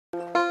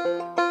Oops.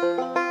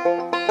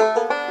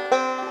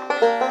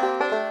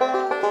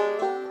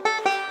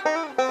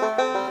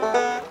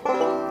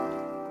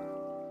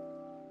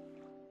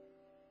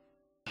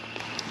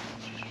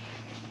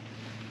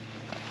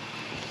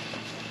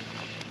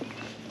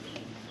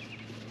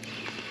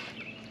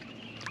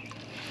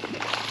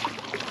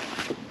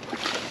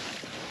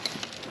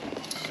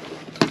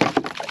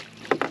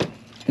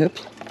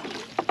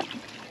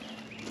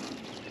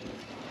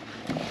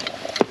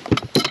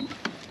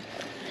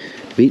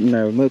 Beating my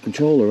remote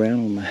control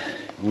around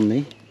on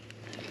me.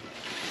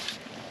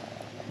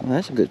 Well,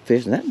 that's a good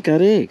fish. And that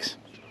got eggs.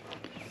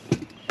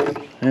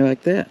 I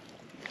like that.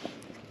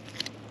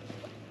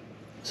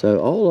 So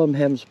all of them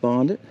haven't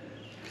spawned it.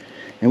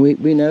 And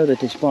we know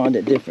that they spawned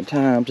at different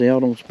times. They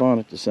all don't spawn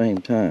at the same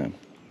time.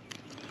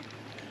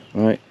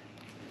 Alright.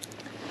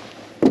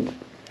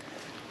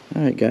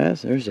 Alright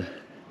guys, there's a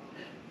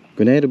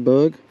Grenada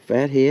bug,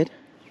 fathead.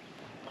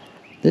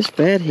 This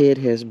fathead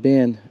has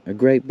been a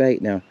great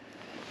bait. Now,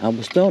 I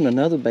was throwing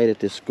another bait at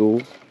this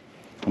school.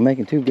 I'm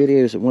making 2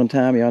 videos at one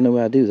time. Y'all know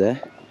how I do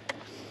that.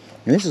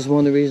 And this is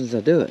one of the reasons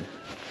I do it.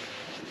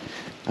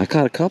 I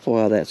caught a couple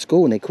out of that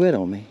school and they quit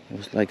on me. It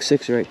was like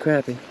 6 or 8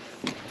 crappie.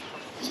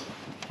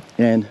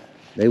 And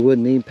they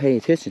wouldn't even pay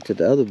attention to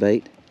the other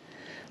bait.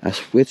 I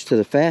switched to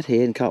the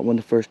fathead and caught one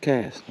the first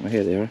cast. Right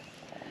here they are.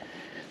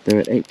 They're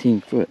at 18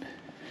 foot.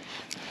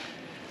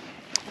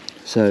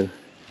 So,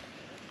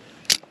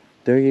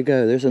 there you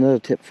go. There's another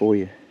tip for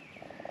you.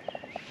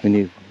 When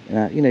you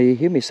you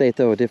hear me say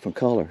throw a different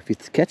color. If you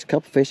catch a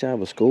couple fish out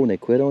of a school and they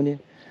quit on you,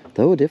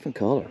 throw a different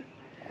color.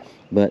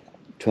 But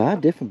try a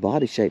different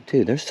body shape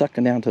too. They're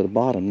sucking down to the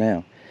bottom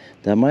now.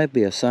 That might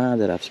be a sign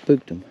that I've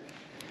spooked them.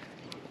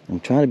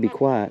 I'm trying to be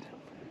quiet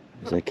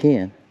as I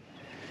can,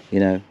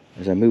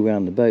 as I move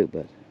around the boat.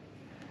 But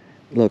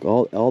look,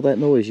 all that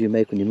noise you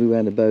make when you move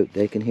around the boat,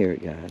 they can hear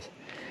it, guys.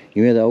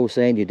 You remember the old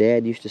saying your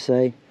dad used to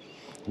say?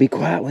 Be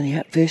quiet when you're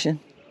out fishing.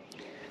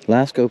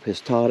 Livescope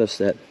has taught us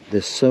that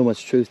there's so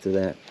much truth to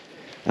that.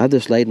 I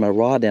just laid my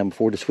rod down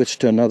before to switch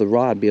to another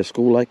rod, be a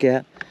school like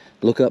that.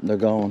 Look up and they're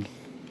gone.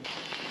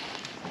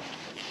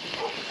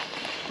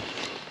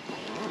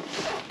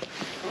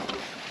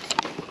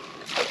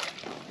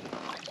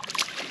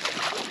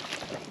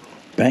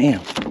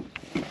 Bam.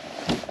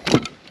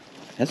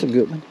 That's a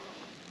good one.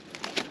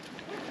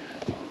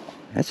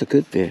 That's a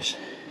good fish.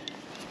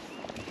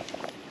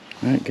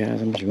 Alright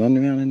guys, I'm just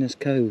running around in this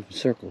cove in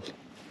circles.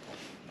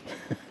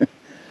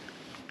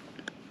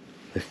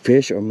 The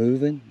fish are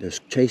moving. They're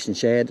chasing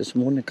shad this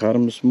morning. I caught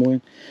them this morning.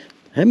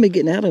 I haven't been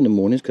getting out in the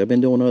mornings because I've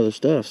been doing other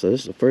stuff. So this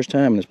is the first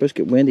time, and it's supposed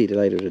to get windy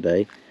later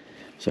today.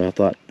 So I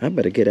thought, I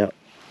better get out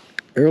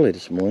early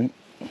this morning.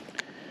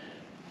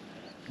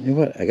 You know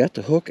what? I got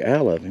the hook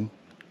out of him.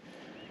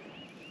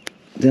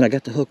 Then I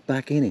got the hook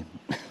back in him.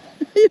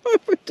 You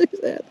ever do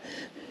that?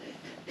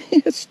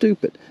 It's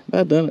stupid, but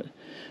I've done it.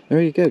 There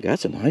you go.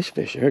 That's a nice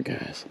fish there,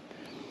 guys.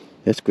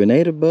 That's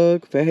Grenada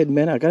bug, fathead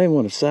minnow. I got him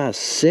on a size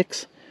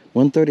 6,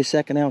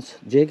 1/32 ounce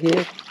jig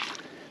head.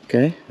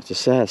 Okay, it's a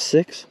size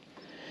 6.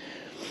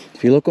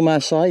 If you look on my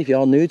site, if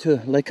y'all new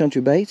to Lake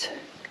Country Baits,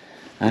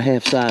 I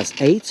have size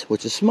 8s,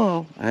 which is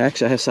small. I have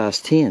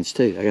size 10s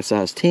too. I got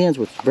size 10s,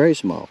 which is very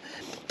small.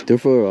 They're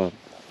for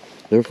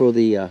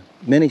the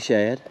mini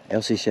shad,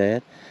 LC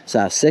shad.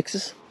 Size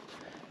 6s,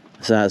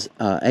 size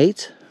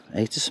 8.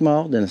 8 is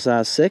small, then a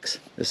size 6.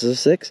 This is a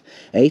 6.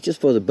 8 is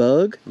for the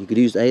bug. You could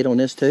use 8 on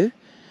this too.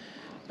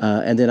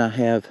 And then I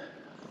have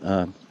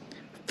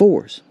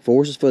 4s.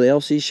 4s is for the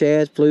LC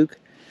shad, fluke.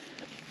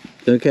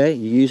 Okay,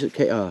 you use it,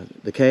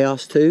 the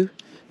Chaos 2.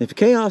 If the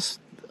Chaos,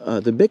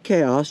 the big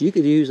Chaos, you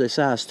could use a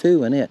size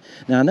 2 in it.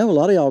 Now I know a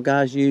lot of y'all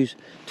guys use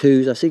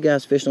 2s. I see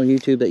guys fishing on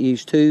YouTube that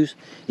use 2s,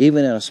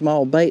 even in a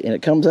small bait, and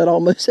it comes out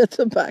almost at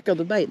the back of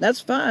the bait. And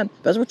that's fine.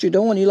 If that's what you're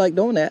doing, you like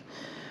doing that.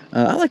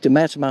 I like to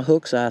match my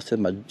hook size to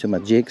my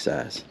jig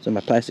size, to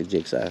my plastic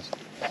jig size.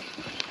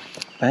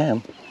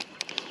 Bam.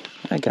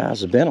 That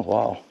guy's been a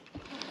while.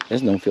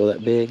 This don't feel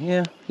that big.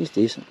 Yeah, he's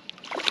decent.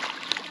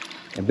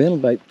 It's been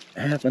about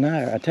half an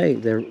hour. I tell you,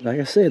 they're, like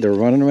I said, they're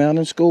running around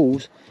in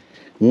schools.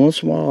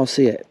 Once in a while, I'll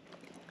see it.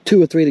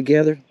 2 or 3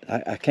 together.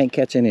 I can't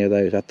catch any of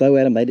those. I throw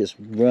at them, they just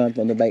run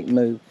from the bait and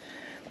move.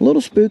 A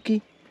little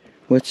spooky,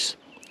 which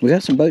we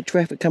got some boat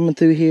traffic coming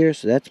through here,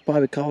 so that's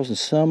probably causing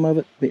some of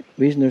it. The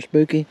reason they're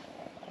spooky.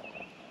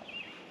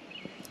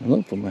 I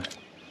look for my,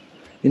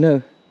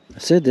 I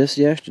said this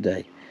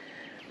yesterday.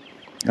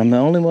 I'm the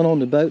only one on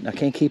the boat and I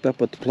can't keep up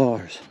with the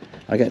pliers.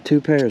 I got 2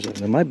 pairs of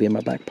them. They might be in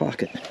my back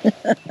pocket.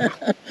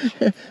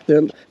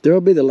 There'll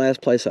be the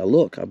last place I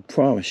look, I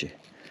promise you.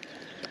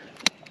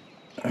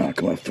 I'll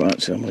come up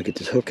front, so I'm gonna get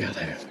this hook out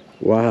there.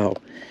 Wow.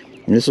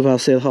 And this is what I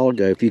said a while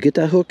ago. If you get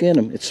that hook in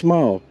them, it's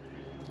small.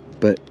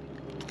 But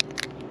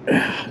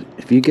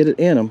if you get it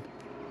in them,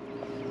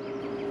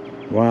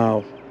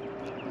 wow.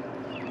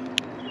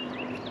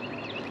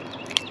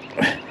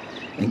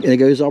 And it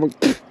goes over.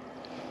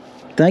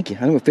 Thank you.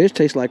 I know what fish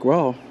tastes like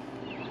raw.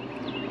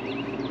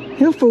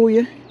 He'll fool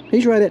you.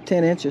 He's right at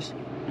 10 inches.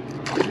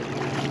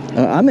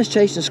 I miss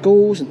chasing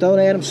schools and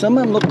throwing at them. Some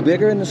of them look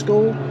bigger in the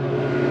school.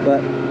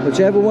 But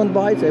whichever one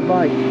bites, they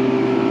bite.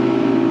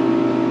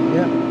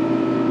 Yeah.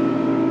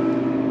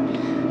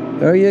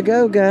 There you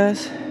go,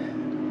 guys.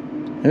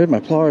 There's my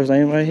pliers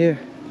laying right here.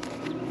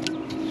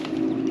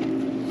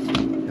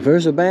 If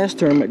there's a bass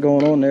tournament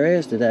going on, there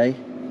is today.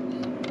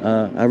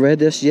 I read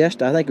this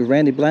yesterday. I think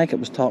Randy Blanket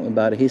was talking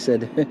about it. He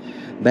said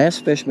bass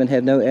fishermen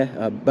have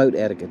no boat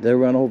etiquette. They'll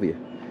run over you.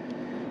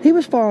 He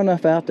was far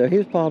enough out there. He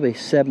was probably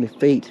 70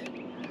 feet.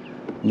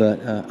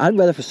 But I'd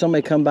rather for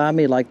somebody come by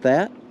me like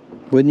that,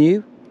 wouldn't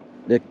you?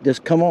 That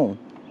just come on.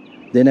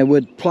 Then they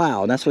would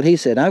plow. And that's what he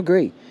said. I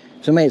agree.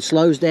 Somebody that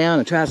slows down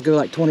and tries to go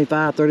like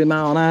 25, 30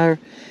 miles an hour,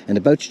 and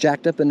the boat's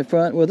jacked up in the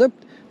front, well,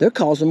 they're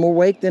causing more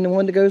wake than the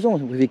one that goes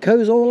on. If he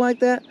goes on like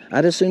that,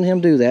 I'd as soon him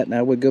do that, and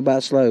I would go by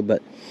slow.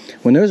 But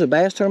when there's a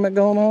bass tournament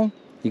going on,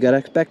 you got to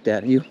expect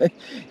that. You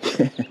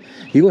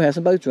will have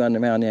some boats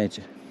running around, ain't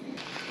you?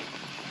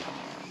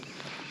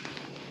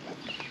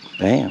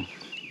 Bam.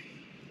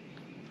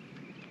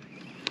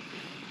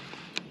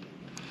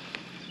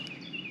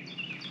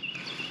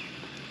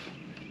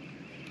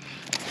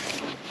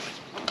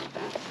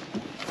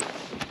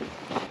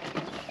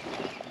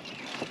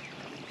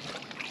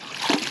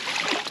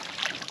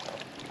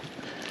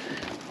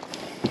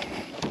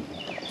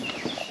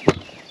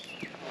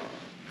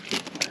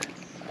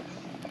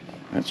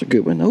 That's a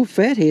good one. Oh,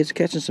 fathead's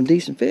catching some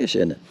decent fish,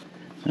 isn't it?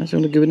 That's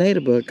on the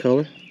Grenada bug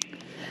color.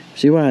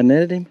 See why I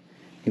netted him?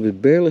 He was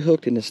barely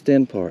hooked in the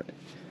stem part.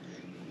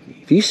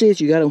 If you see it,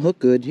 you got him hooked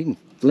good, you can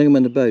fling him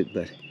in the boat.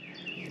 But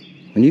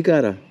when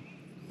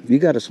if you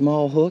got a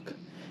small hook,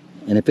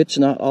 and if it's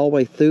not all the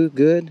way through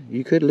good,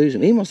 you could lose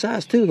him. Even a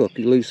size 2 hook,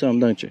 you lose some,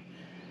 don't you?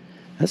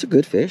 That's a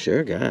good fish,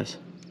 there, guys.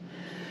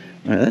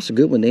 All right, that's a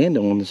good one to end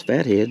on, this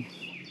fathead.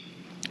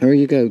 There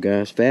you go,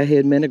 guys.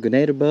 Fathead minnow,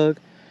 Grenada bug.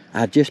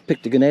 I just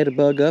picked the Grenada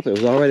bug up. It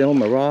was already on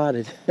my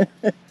rod.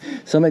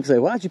 Somebody can say,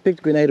 why'd you pick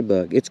the Grenada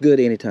bug? It's good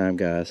anytime,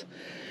 guys.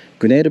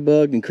 Grenada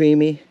bug and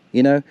creamy,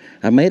 you know.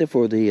 I made it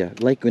for the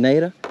Lake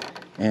Grenada.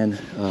 And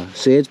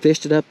Sid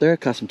fished it up there.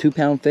 Caught some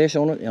 2-pound fish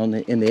on it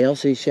in the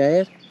LC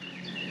shad.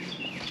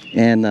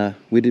 And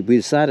we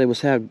decided it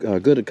was how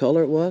good a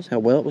color it was, how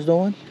well it was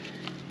doing.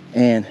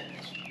 And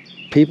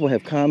people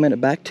have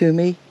commented back to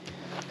me,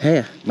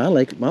 hey, my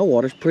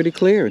water's pretty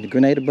clear. The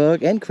Grenada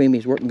bug and creamy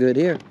is working good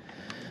here.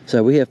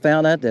 So we have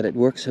found out that it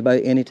works about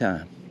any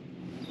time.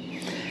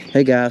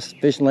 Hey guys,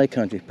 Fishing Lake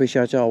Country.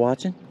 Appreciate y'all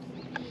watching.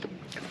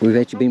 We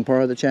appreciate you being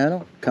part of the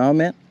channel.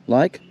 Comment,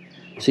 like.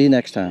 See you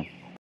next time.